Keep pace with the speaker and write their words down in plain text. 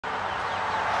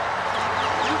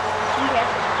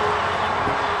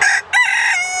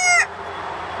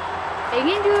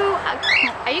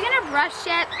Are you gonna brush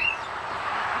yet?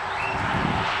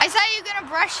 I saw you gonna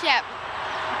brush yet.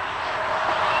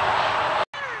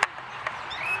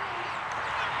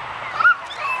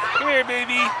 Come here,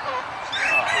 baby.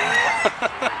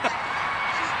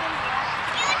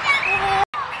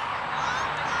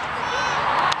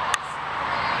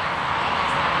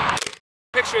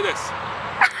 Picture this.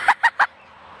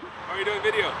 Are you doing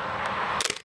video?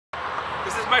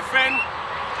 This is my friend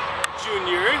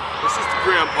Junior. This is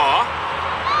Grandpa.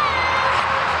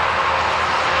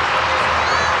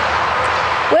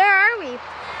 Where are we?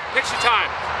 Picture time.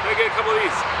 Gotta get a couple of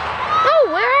these. Oh,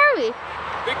 where are we?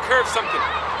 Big curve something.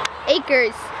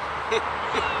 Acres.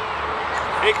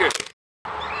 Acres.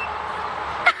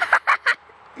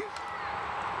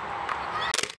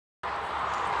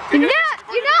 You're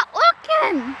not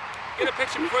looking. Get a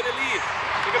picture before they leave.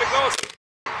 They're gonna go.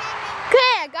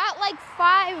 Okay, I got like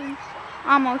 5,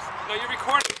 almost. No, you're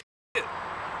recording.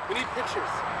 We need pictures.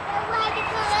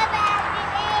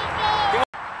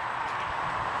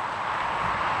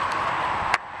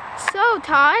 So,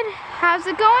 Todd, how's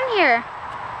it going here?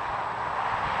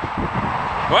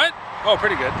 What? Oh,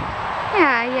 pretty good.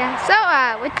 Yeah. So,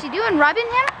 what you doing, rubbing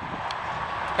him?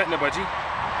 Petting a budgie.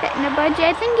 Petting a budgie.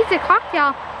 I think he's a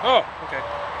cocktail. Oh, okay.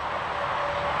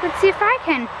 Let's see if I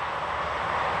can.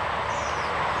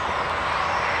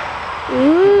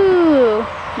 Ooh,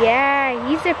 yeah,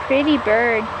 he's a pretty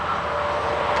bird.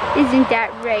 Isn't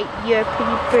that right? You're a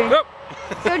pretty bird. Nope.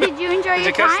 So did you enjoy Did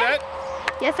your you catch time?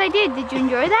 that? Yes, I did. Did you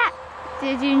enjoy that?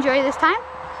 Did you enjoy this time?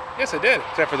 Yes, I did.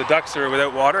 Except for the ducks are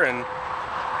without water and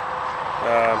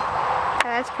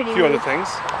That's pretty a few rude. other things.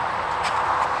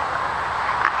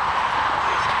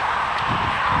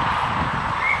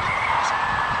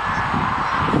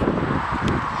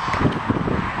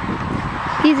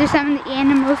 These are some of the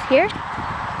animals here.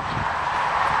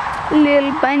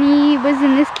 Little bunny was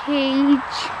in this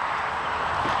cage.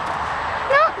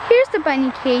 No, here's the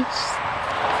bunny cage.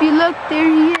 If you look, there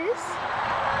he is.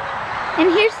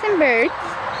 And here's some birds.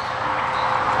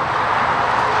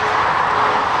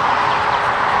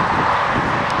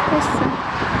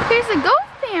 Here's a goat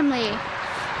family.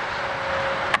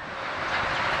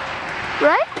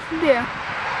 Right there.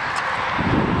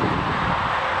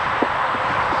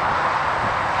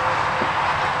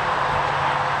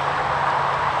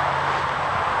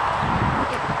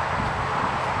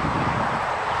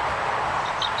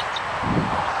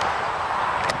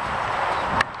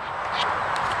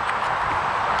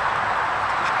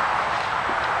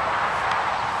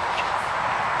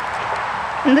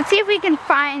 And let's see if we can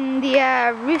find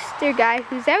the rooster guy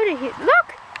who's out of here.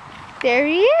 Look! There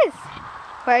he is!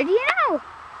 What do you know?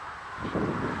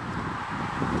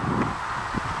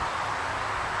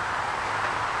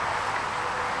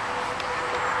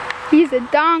 He's a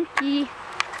donkey.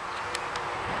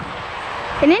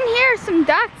 And in here are some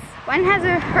ducks. One has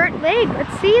a hurt leg.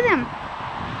 Let's see them.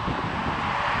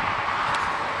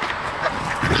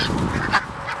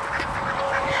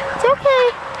 It's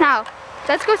okay. Now,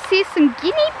 let's go see some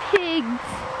guinea pigs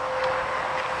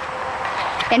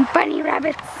and bunny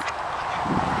rabbits.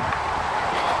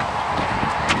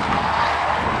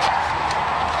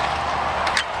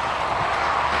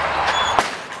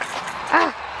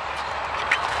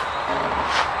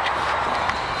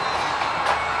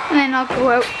 And then I'll go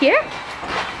out here.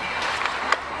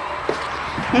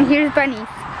 And here's bunnies.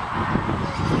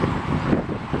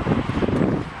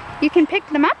 You can pick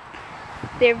them up.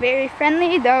 They're very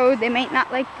friendly, though they might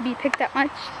not like to be picked up much.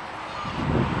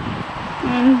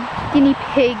 And guinea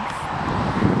pigs.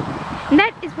 And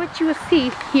that is what you will see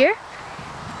here.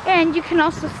 And you can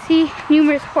also see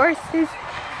numerous horses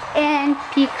and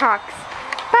peacocks.